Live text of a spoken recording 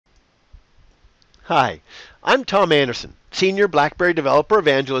Hi, I'm Tom Anderson, Senior BlackBerry Developer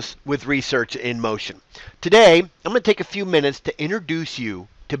Evangelist with Research in Motion. Today, I'm going to take a few minutes to introduce you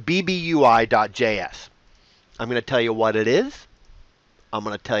to bbUI.js. I'm going to tell you what it is. I'm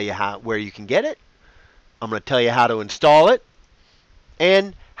going to tell you where you can get it. I'm going to tell you how to install it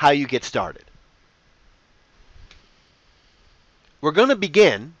and how you get started. We're going to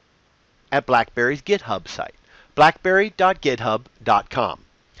begin at BlackBerry's GitHub site, blackberry.github.com.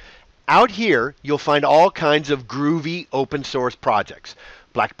 Out here, you'll find all kinds of groovy open source projects.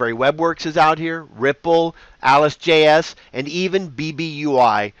 BlackBerry WebWorks is out here, Ripple, Alice.js, and even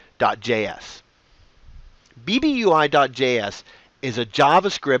bbUI.js. bbUI.js is a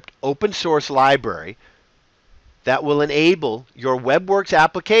JavaScript open source library that will enable your WebWorks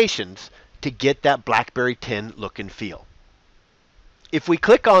applications to get that BlackBerry 10 look and feel. If we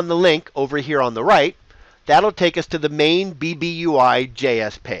click on the link over here on the right, that'll take us to the main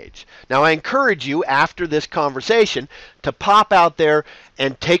bbUI.js page. Now, I encourage you after this conversation to pop out there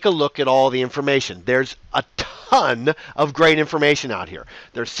and take a look at all the information. There's a ton of great information out here.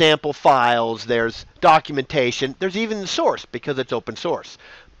 There's sample files, there's documentation, there's even the source because it's open source.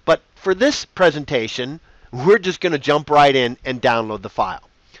 But for this presentation, we're just going to jump right in and download the file.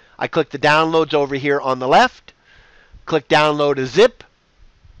 I click the downloads over here on the left, click download a zip,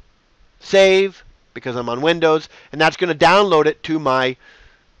 save, because I'm on Windows, and that's going to download it to my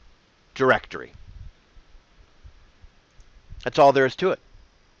directory. That's all there is to it.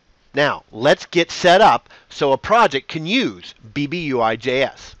 Now, let's get set up so a project can use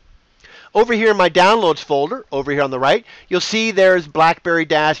bbUI.js. Over here in my downloads folder, over here on the right, you'll see there's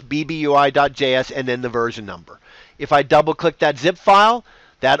blackberry-bbui.js and then the version number. If I double click that zip file,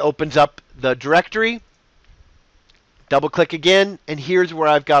 that opens up the directory. Double click again, and here's where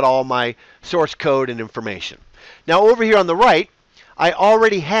I've got all my source code and information. Now over here on the right, I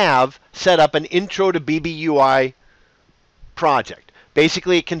already have set up an intro to bbUI project.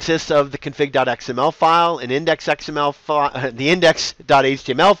 Basically, it consists of the config.xml file, an index.xml file, the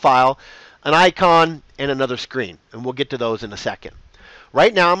index.html file, an icon, and another screen. And we'll get to those in a second.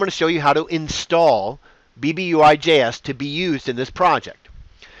 Right now, I'm going to show you how to install bbUI.js to be used in this project.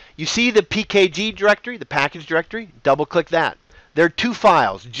 You see the PKG directory, the package directory? Double click that. There are two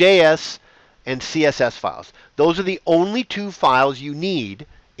files, JS and CSS files. Those are the only two files you need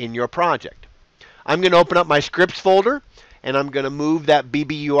in your project. I'm going to open up my scripts folder, and I'm going to move that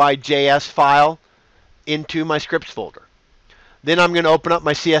bbUI.js file into my scripts folder. Then I'm going to open up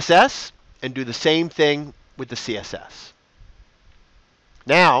my CSS and do the same thing with the CSS.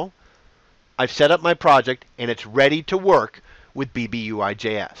 Now, I've set up my project, and it's ready to work with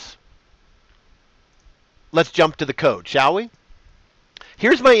bbUI.js. Let's jump to the code, shall we?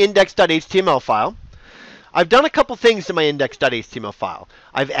 Here's my index.html file. I've done a couple things to my index.html file.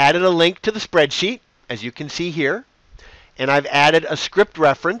 I've added a link to the spreadsheet, as you can see here, and I've added a script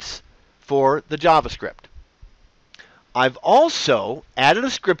reference for the JavaScript. I've also added a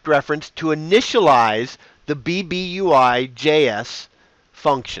script reference to initialize the bbUI.js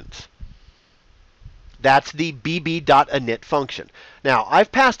functions. That's the bb.init function. Now,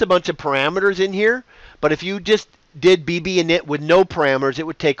 I've passed a bunch of parameters in here, but if you just did bb.init with no parameters, it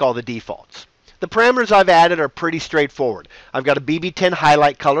would take all the defaults. The parameters I've added are pretty straightforward. I've got a bb10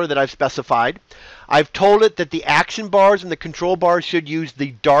 highlight color that I've specified. I've told it that the action bars and the control bars should use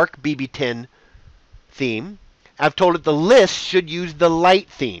the dark bb10 theme. I've told it the list should use the light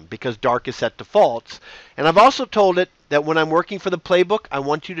theme because dark is set to false. And I've also told it that when I'm working for the playbook, I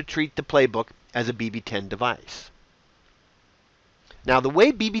want you to treat the playbook as a bb10 device. Now, the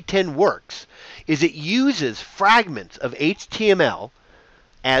way bb10 works is it uses fragments of HTML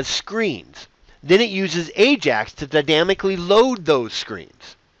as screens. Then it uses Ajax to dynamically load those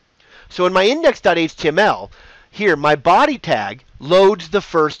screens. So in my index.html, here my body tag loads the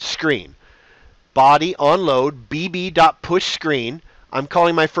first screen. Body on load bb.pushScreen. I'm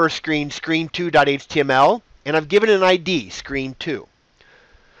calling my first screen screen2.html, and I've given it an ID, screen2.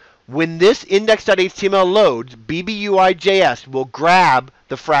 When this index.html loads, bbUI.js will grab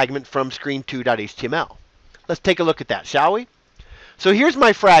the fragment from screen2.html. Let's take a look at that, shall we? So here's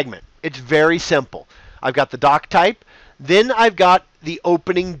my fragment. It's very simple. I've got the doc type. Then I've got the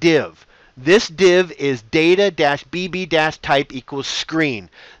opening div. This div is data-bb-type equals screen.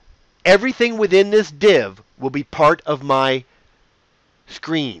 Everything within this div will be part of my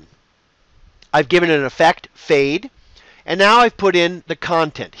screen. I've given it an effect, fade. And now I've put in the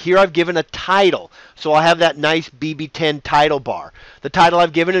content. Here I've given a title. So I'll have that nice bb10 title bar. The title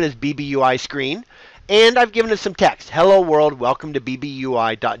I've given it is bbUI screen. And I've given it some text. Hello world, welcome to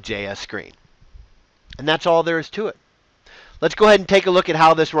bbUI.js screen. And that's all there is to it. Let's go ahead and take a look at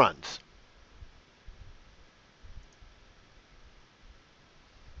how this runs.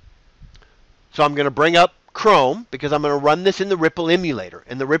 So I'm going to bring up Chrome because I'm going to run this in the Ripple emulator.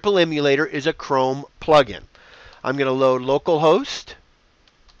 And the Ripple emulator is a Chrome plugin. I'm going to load localhost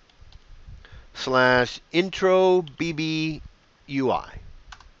 /intro bbUI.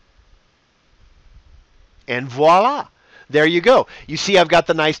 And voila. There you go. You see I've got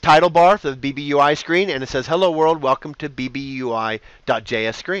the nice title bar for the bbUI screen, and it says, "Hello world, welcome to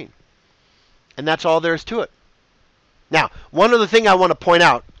bbUI.js screen." And that's all there is to it. Now, one other thing I want to point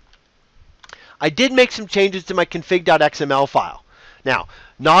out, I did make some changes to my config.xml file. Now,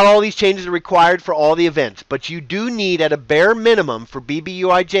 not all these changes are required for all the events, but you do need, at a bare minimum for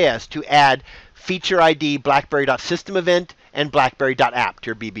bbUI.js, to add feature ID BlackBerry.system event and BlackBerry.app to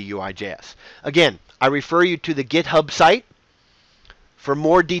your bbUI.js. Again, I refer you to the GitHub site for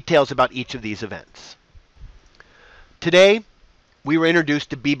more details about each of these events. Today, we were introduced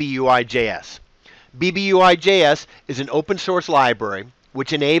to bbUI.js. bbUI.js is an open source library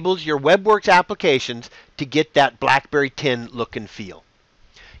which enables your WebWorks applications to get that BlackBerry 10 look and feel.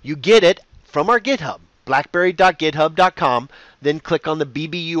 You get it from our GitHub, blackberry.github.com, then click on the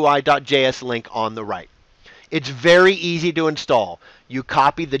bbUI.js link on the right. It's very easy to install. You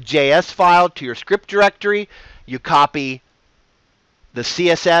copy the JS file to your script directory. You copy the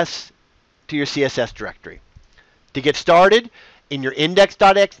CSS to your CSS directory. To get started, in your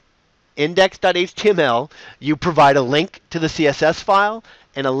index.html, you provide a link to the CSS file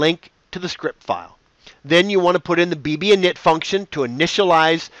and a link to the script file. Then you want to put in the bb-init function to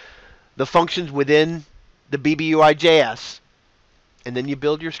initialize the functions within the bbUI.js, and then you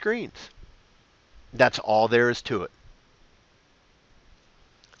build your screens. That's all there is to it.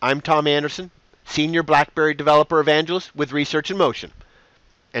 I'm Tom Anderson, Senior BlackBerry Developer Evangelist with Research in Motion,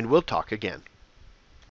 and we'll talk again.